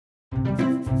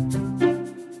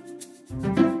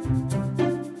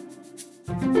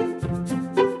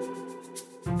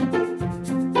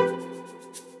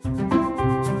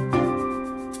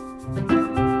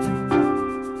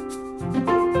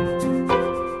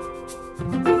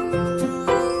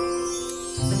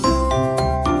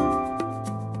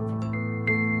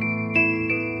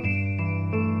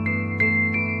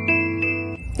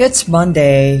It's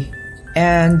Monday,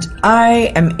 and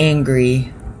I am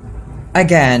angry.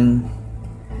 Again.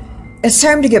 It's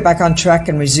time to get back on track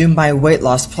and resume my weight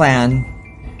loss plan,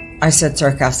 I said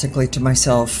sarcastically to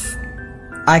myself.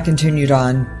 I continued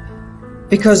on.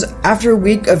 Because after a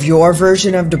week of your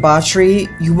version of debauchery,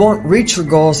 you won't reach your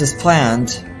goals as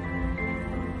planned.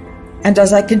 And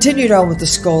as I continued on with the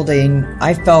scolding,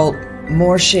 I felt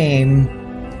more shame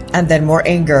and then more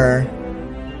anger.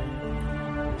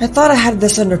 I thought I had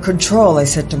this under control, I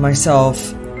said to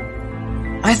myself.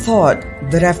 I thought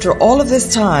that after all of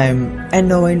this time and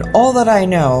knowing all that I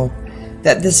know,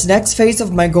 that this next phase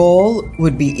of my goal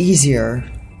would be easier.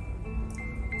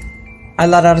 I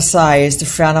let out a sigh as the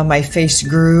frown on my face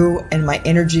grew and my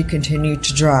energy continued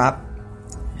to drop.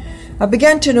 I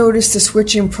began to notice the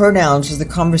switching pronouns as the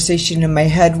conversation in my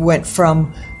head went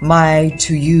from my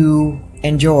to you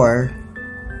and your.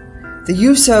 The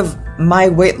use of my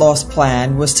weight loss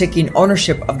plan was taking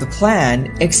ownership of the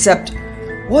plan, except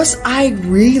was I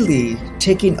really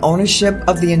taking ownership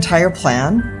of the entire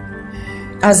plan?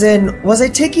 As in, was I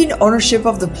taking ownership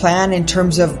of the plan in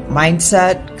terms of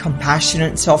mindset,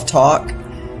 compassionate self-talk,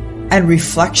 and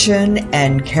reflection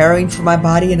and caring for my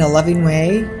body in a loving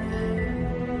way?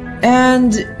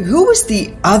 And who was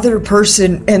the other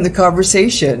person in the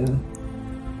conversation?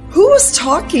 Who was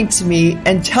talking to me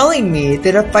and telling me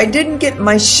that if I didn't get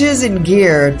my shiz in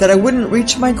gear, that I wouldn't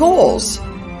reach my goals?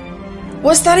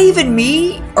 Was that even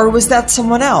me, or was that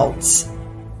someone else?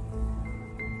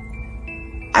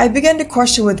 I began to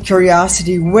question with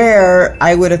curiosity where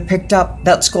I would have picked up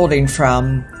that scolding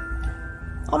from.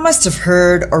 I must have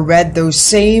heard or read those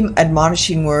same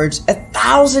admonishing words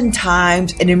 1,000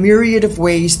 times in a myriad of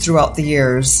ways throughout the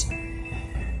years.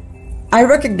 I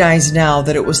recognize now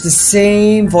that it was the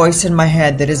same voice in my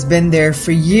head that has been there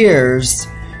for years,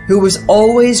 who was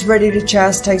always ready to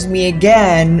chastise me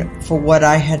again for what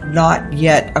I had not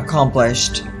yet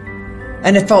accomplished.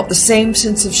 And I felt the same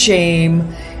sense of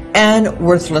shame and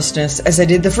worthlessness as I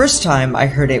did the first time I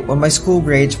heard it when my school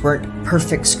grades weren't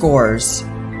perfect scores.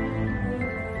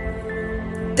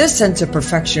 This sense of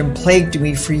perfection plagued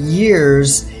me for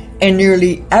years in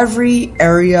nearly every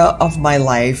area of my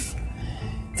life.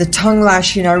 The tongue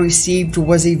lashing I received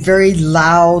was a very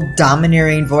loud,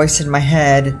 domineering voice in my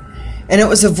head, and it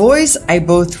was a voice I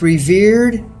both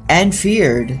revered and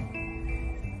feared.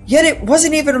 Yet it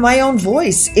wasn't even my own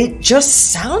voice, it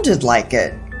just sounded like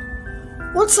it.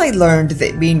 Once I learned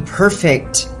that being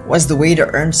perfect was the way to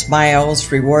earn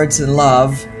smiles, rewards, and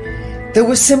love, there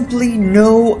was simply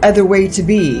no other way to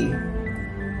be.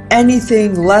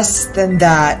 Anything less than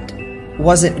that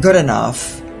wasn't good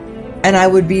enough, and I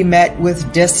would be met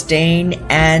with disdain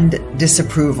and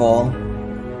disapproval.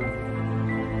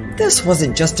 This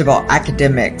wasn't just about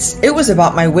academics, it was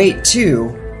about my weight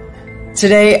too.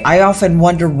 Today, I often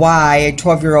wonder why a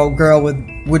 12-year-old girl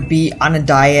would be on a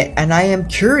diet, and I am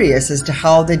curious as to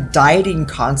how the dieting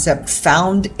concept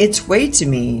found its way to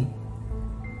me.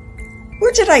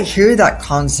 Where did I hear that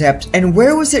concept, and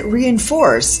where was it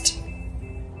reinforced?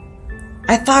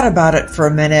 I thought about it for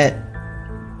a minute,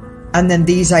 and then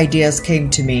these ideas came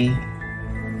to me.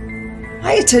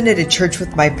 I attended a church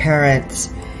with my parents,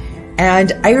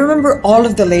 and I remember all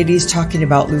of the ladies talking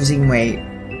about losing weight.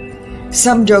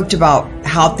 Some joked about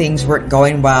how things weren't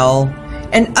going well,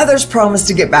 and others promised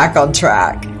to get back on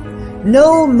track.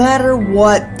 No matter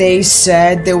what they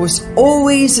said, there was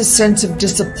always a sense of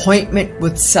disappointment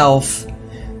with self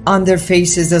on their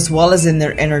faces as well as in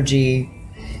their energy.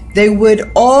 They would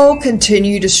all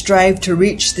continue to strive to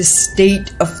reach the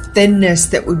state of thinness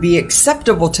that would be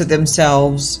acceptable to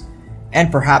themselves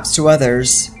and perhaps to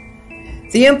others.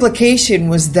 The implication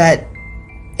was that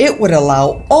it would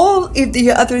allow all of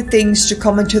the other things to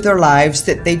come into their lives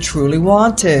that they truly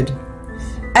wanted.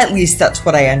 At least that's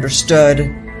what I understood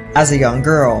as a young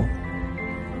girl.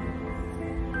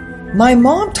 My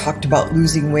mom talked about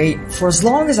losing weight for as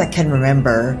long as I can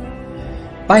remember.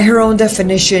 By her own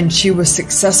definition, she was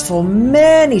successful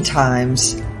many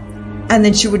times, and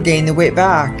then she would gain the weight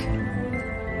back.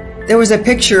 There was a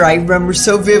picture I remember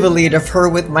so vividly of her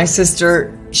with my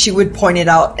sister. She would point it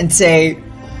out and say,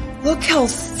 "Look how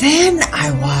thin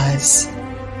I was.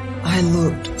 I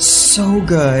looked so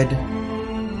good."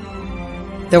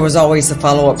 There was always the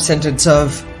follow-up sentence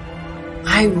of,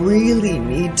 "I really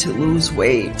need to lose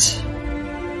weight,"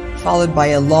 followed by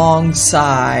a long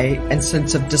sigh and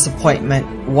sense of disappointment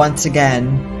once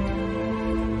again.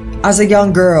 As a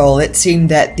young girl, it seemed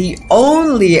that the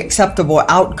only acceptable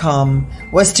outcome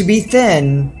was to be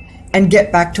thin and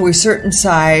get back to a certain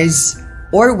size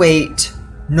or weight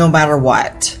no matter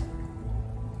what.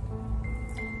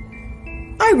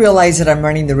 I realize that I'm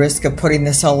running the risk of putting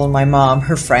this all on my mom,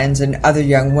 her friends, and other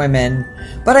young women,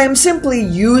 but I am simply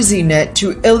using it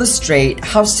to illustrate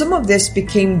how some of this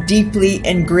became deeply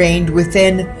ingrained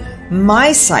within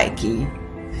my psyche.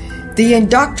 The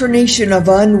indoctrination of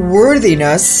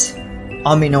unworthiness,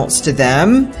 unbeknownst to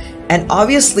them, and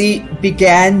obviously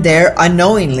began there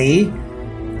unknowingly,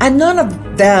 and none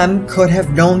of them could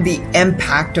have known the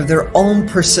impact of their own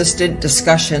persistent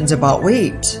discussions about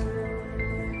weight.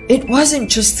 It wasn't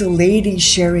just the ladies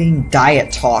sharing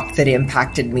diet talk that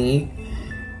impacted me,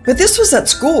 but this was at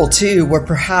school too, where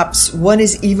perhaps one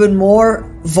is even more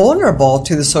vulnerable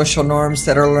to the social norms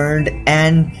that are learned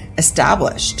and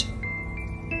established.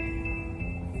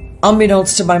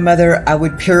 Unbeknownst to my mother, I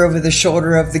would peer over the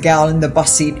shoulder of the gal in the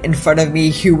bus seat in front of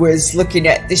me who was looking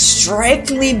at the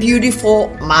strikingly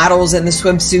beautiful models in the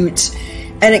swimsuits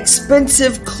and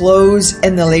expensive clothes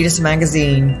in the latest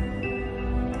magazine.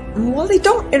 While I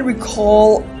don't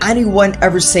recall anyone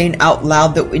ever saying out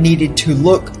loud that we needed to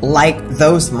look like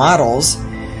those models,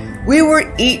 we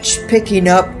were each picking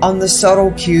up on the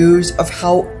subtle cues of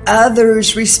how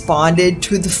others responded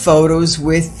to the photos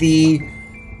with the,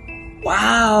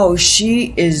 "Wow,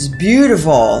 she is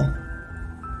beautiful."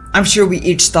 I'm sure we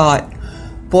each thought,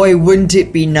 boy, wouldn't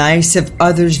it be nice if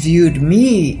others viewed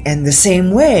me in the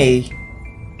same way?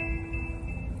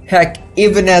 Heck,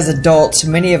 even as adults,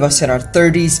 many of us in our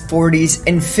 30s, 40s,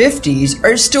 and 50s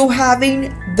are still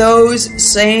having those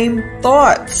same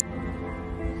thoughts.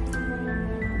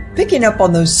 Picking up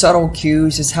on those subtle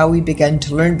cues is how we begin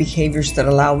to learn behaviors that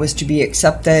allow us to be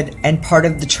accepted and part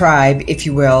of the tribe, if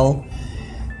you will.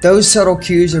 Those subtle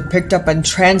cues are picked up and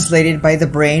translated by the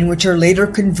brain, which are later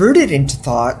converted into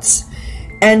thoughts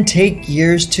and take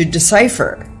years to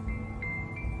decipher.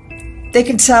 They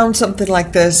can sound something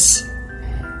like this.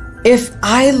 If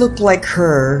I look like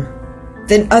her,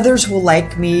 then others will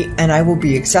like me and I will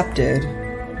be accepted.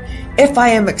 If I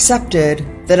am accepted,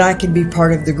 then I can be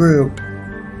part of the group.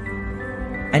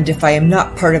 And if I am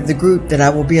not part of the group, then I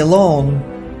will be alone.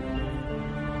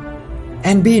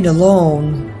 And being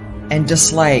alone and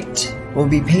disliked will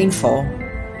be painful.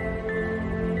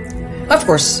 Of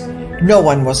course, no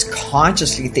one was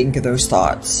consciously thinking those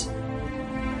thoughts.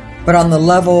 But on the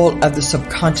level of the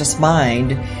subconscious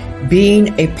mind,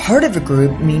 being a part of a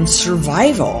group means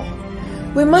survival.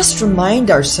 We must remind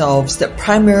ourselves that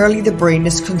primarily the brain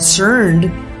is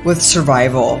concerned with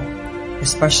survival,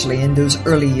 especially in those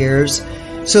early years,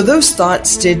 so those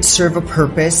thoughts did serve a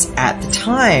purpose at the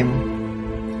time.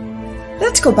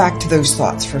 Let's go back to those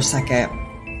thoughts for a second.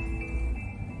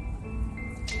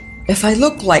 If I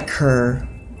look like her,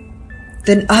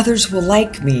 then others will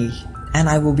like me and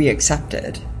I will be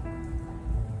accepted.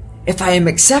 If I am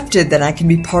accepted, then I can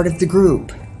be part of the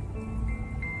group.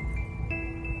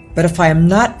 But if I am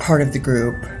not part of the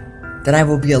group, then I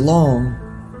will be alone.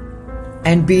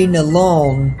 And being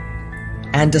alone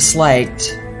and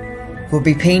disliked will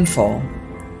be painful.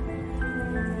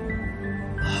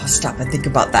 Oh, stop and think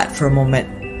about that for a moment.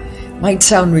 Might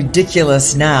sound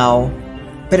ridiculous now,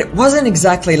 but it wasn't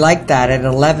exactly like that at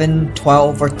 11,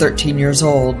 12, or 13 years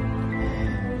old.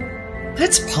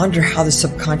 Let's ponder how the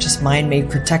subconscious mind may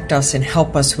protect us and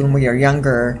help us when we are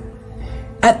younger.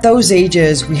 At those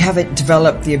ages, we haven't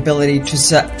developed the ability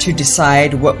to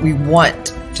decide what we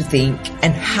want to think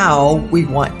and how we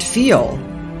want to feel.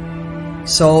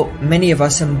 So many of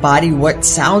us embody what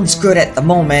sounds good at the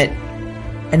moment,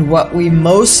 and what we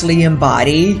mostly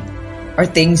embody are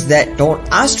things that don't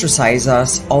ostracize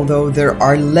us, although there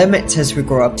are limits as we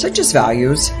grow up, such as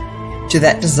values, to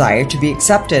that desire to be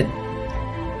accepted.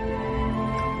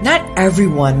 Not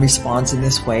everyone responds in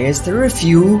this way, as there are a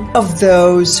few of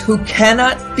those who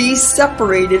cannot be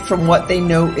separated from what they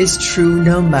know is true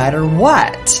no matter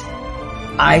what.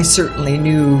 I certainly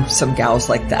knew some gals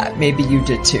like that. Maybe you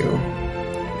did too.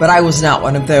 But I was not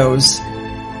one of those.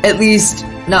 At least,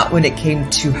 not when it came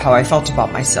to how I felt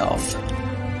about myself.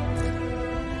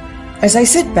 As I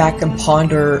sit back and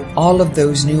ponder all of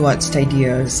those nuanced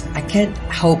ideas, I can't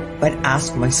help but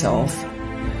ask myself,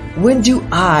 when do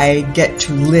I get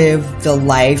to live the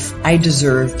life I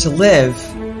deserve to live?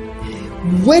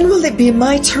 When will it be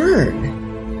my turn?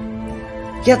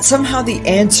 Yet somehow the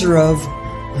answer of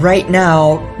right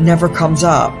now never comes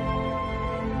up.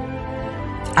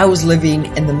 I was living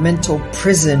in the mental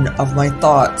prison of my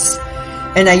thoughts,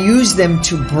 and I used them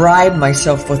to bribe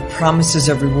myself with promises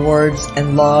of rewards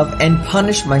and love and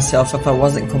punish myself if I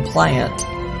wasn't compliant.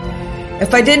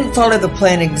 If I didn't follow the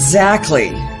plan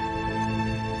exactly,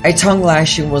 a tongue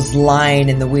lashing was lying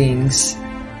in the wings.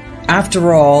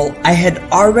 After all, I had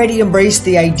already embraced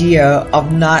the idea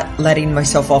of not letting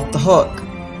myself off the hook.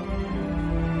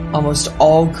 Almost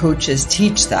all coaches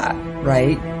teach that,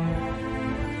 right?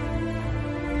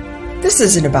 This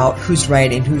isn't about who's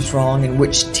right and who's wrong and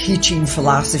which teaching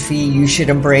philosophy you should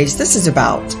embrace. This is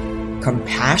about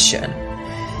compassion.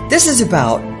 This is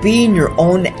about being your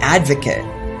own advocate.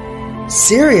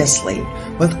 Seriously,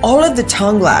 with all of the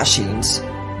tongue lashings,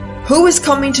 who is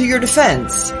coming to your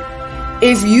defense?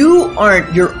 If you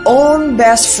aren't your own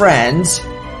best friends,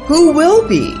 who will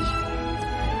be?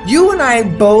 You and I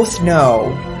both know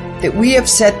that we have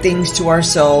said things to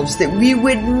ourselves that we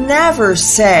would never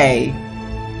say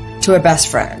to a best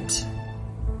friend.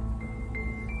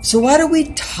 So why do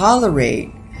we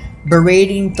tolerate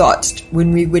berating thoughts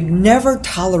when we would never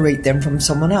tolerate them from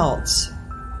someone else?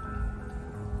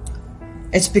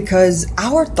 It's because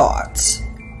our thoughts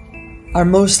are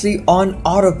mostly on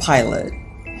autopilot,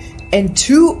 and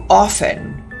too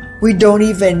often we don't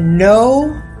even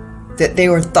know that they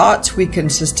were thoughts we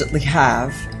consistently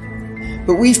have,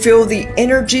 but we feel the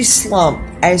energy slump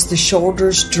as the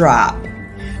shoulders drop.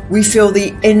 We feel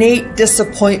the innate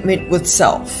disappointment with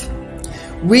self.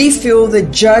 We feel the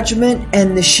judgment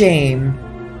and the shame.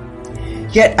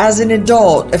 Yet as an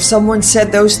adult, if someone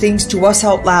said those things to us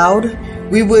out loud,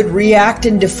 we would react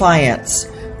in defiance.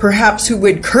 Perhaps we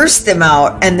would curse them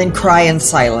out and then cry in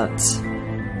silence.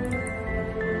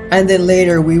 And then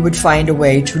later we would find a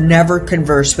way to never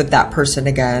converse with that person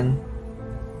again.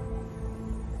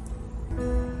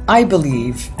 I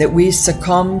believe that we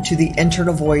succumb to the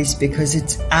internal voice because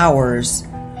it's ours,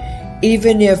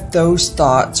 even if those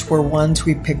thoughts were ones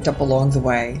we picked up along the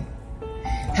way.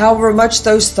 However much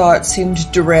those thoughts seem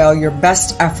to derail your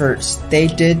best efforts, they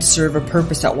did serve a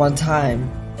purpose at one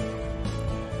time.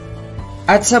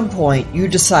 At some point, you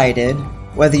decided,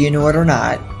 whether you knew it or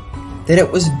not, that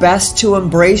it was best to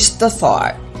embrace the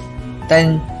thought,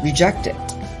 then reject it.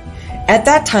 At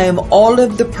that time, all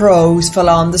of the pros fell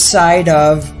on the side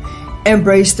of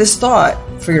embrace this thought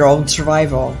for your own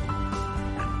survival.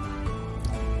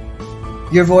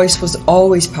 Your voice was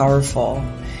always powerful,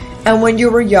 and when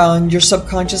you were young, your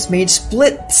subconscious made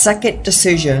split-second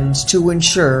decisions to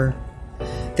ensure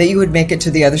that you would make it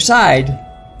to the other side.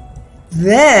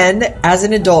 Then, as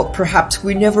an adult, perhaps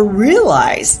we never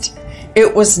realized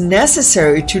it was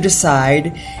necessary to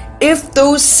decide if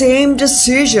those same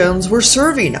decisions were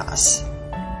serving us.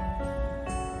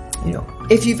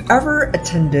 If you've ever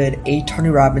attended a Tony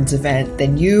Robbins event,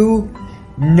 then you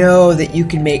know that you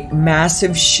can make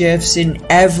massive shifts in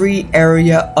every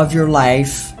area of your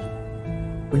life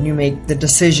when you make the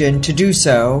decision to do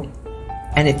so,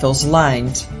 and it feels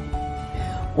aligned.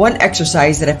 One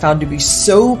exercise that I found to be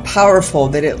so powerful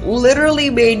that it literally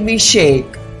made me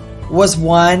shake was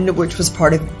one which was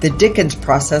part of the Dickens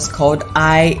process called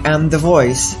I Am the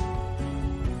Voice.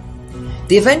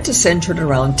 The event is centered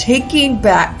around taking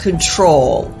back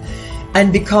control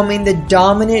and becoming the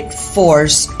dominant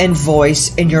force and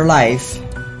voice in your life.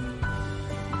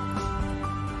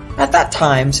 At that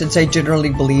time, since I generally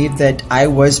believed that I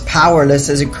was powerless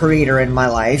as a creator in my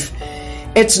life,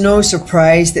 it's no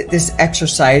surprise that this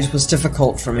exercise was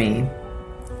difficult for me.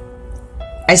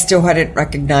 I still hadn't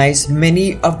recognized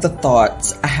many of the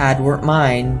thoughts I had weren't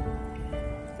mine.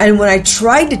 And when I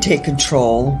tried to take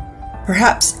control,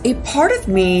 perhaps a part of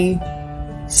me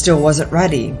still wasn't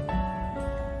ready.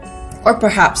 Or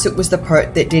perhaps it was the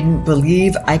part that didn't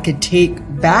believe I could take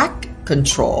back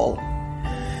control.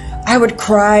 I would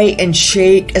cry and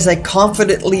shake as I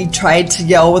confidently tried to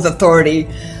yell with authority,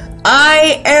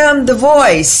 I am the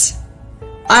voice.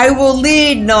 I will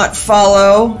lead, not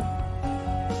follow.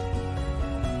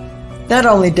 Not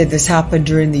only did this happen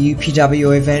during the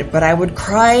UPW event, but I would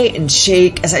cry and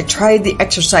shake as I tried the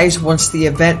exercise once the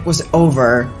event was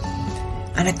over,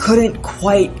 and I couldn't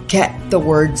quite get the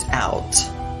words out.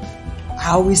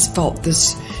 I always felt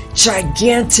this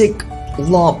gigantic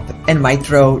lump in my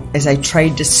throat as I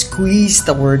tried to squeeze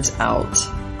the words out.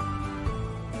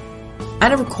 I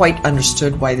never quite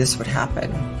understood why this would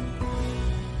happen.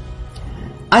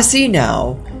 I see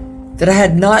now that I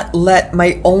had not let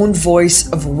my own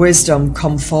voice of wisdom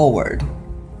come forward.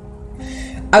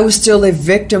 I was still a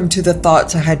victim to the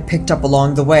thoughts I had picked up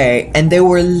along the way, and they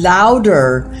were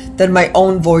louder than my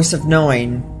own voice of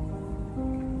knowing.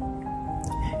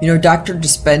 Dr.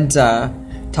 Dispenza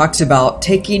talks about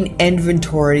taking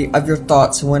inventory of your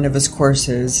thoughts in one of his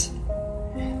courses,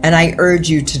 and I urge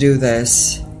you to do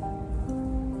this.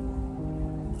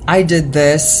 I did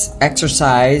this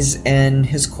exercise in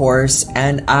his course,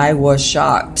 and I was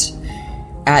shocked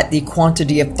at the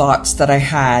quantity of thoughts that I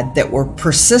had that were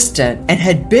persistent and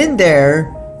had been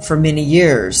there for many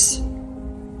years.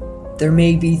 There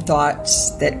may be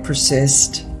thoughts that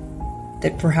persist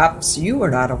that perhaps you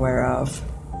are not aware of.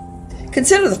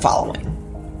 Consider the following.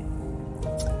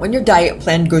 When your diet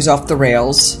plan goes off the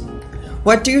rails,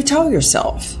 what do you tell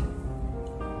yourself?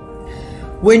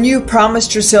 When you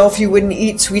promised yourself you wouldn't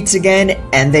eat sweets again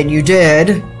and then you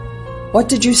did, what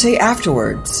did you say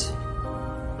afterwards?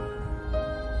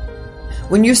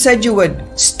 When you said you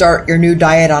would start your new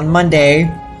diet on Monday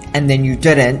and then you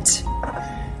didn't,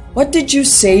 what did you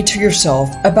say to yourself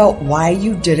about why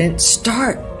you didn't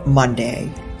start Monday?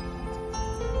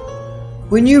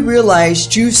 When you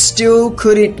realized you still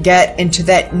couldn't get into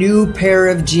that new pair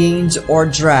of jeans or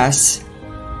dress,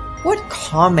 what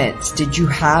comments did you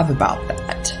have about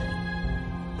that?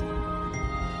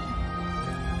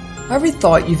 Every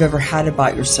thought you've ever had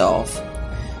about yourself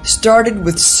started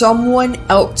with someone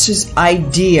else's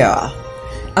idea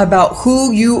about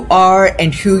who you are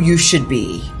and who you should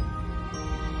be.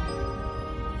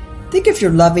 Think of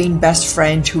your loving best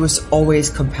friend who is always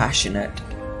compassionate.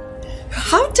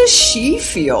 How does she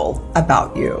feel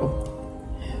about you?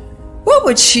 What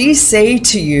would she say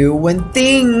to you when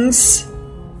things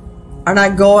are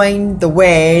not going the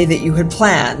way that you had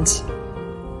planned?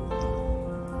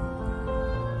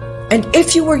 And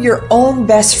if you were your own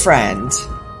best friend,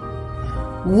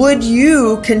 would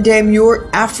you condemn your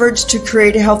efforts to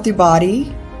create a healthy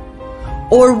body?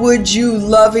 Or would you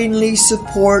lovingly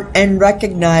support and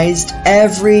recognize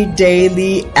every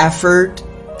daily effort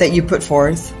that you put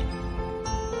forth?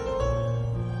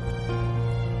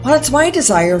 While it's my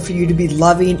desire for you to be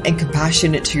loving and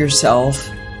compassionate to yourself,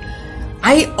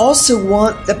 I also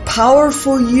want the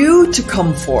powerful you to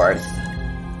come forth.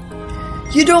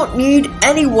 You don't need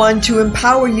anyone to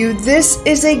empower you. This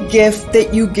is a gift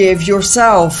that you give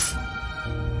yourself.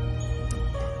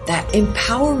 That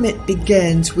empowerment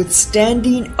begins with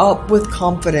standing up with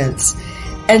confidence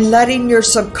and letting your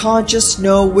subconscious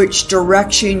know which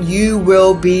direction you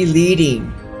will be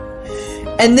leading.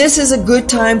 And this is a good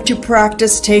time to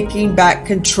practice taking back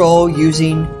control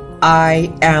using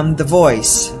I am the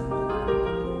voice.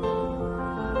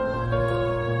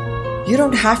 You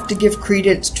don't have to give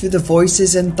credence to the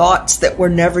voices and thoughts that were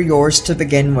never yours to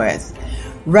begin with.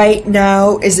 Right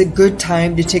now is a good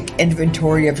time to take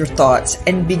inventory of your thoughts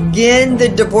and begin the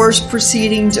divorce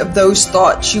proceedings of those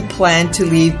thoughts you plan to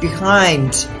leave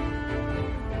behind.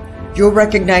 You'll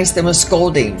recognize them as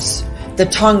scoldings, the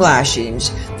tongue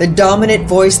lashings, the dominant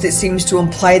voice that seems to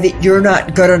imply that you're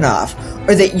not good enough,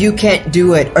 or that you can't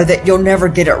do it, or that you'll never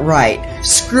get it right.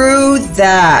 Screw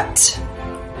that.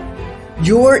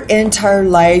 Your entire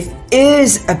life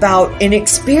is about an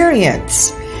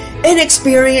experience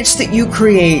that you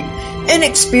create, an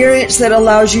experience that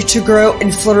allows you to grow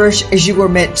and flourish as you were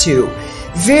meant to.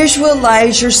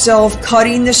 Visualize yourself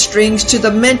cutting the strings to the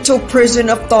mental prison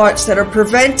of thoughts that are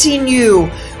preventing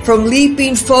you from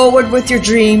leaping forward with your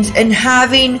dreams and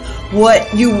having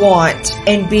what you want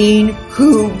and being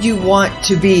who you want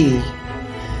to be.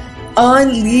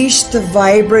 Unleash the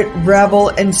vibrant rebel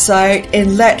inside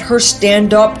and let her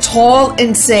stand up tall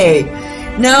and say,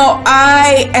 "Now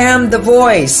I am the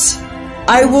voice.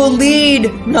 I will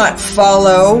lead, not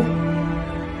follow."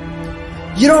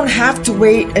 You don't have to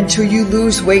wait until you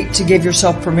lose weight to give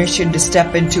yourself permission to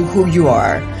step into who you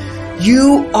are.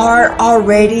 You are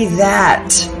already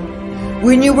that.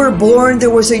 When you were born,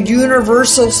 there was a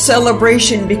universal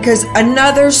celebration because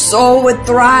another soul would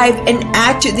thrive and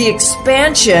add to the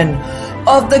expansion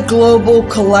of the global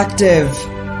collective.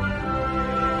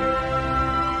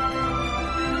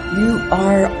 You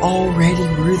are already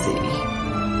worthy.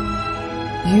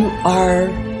 You are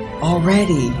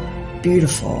already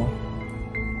beautiful.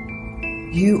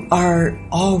 You are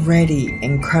already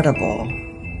incredible.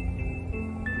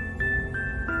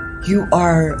 You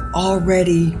are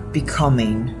already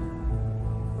becoming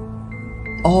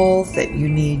all that you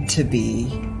need to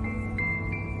be.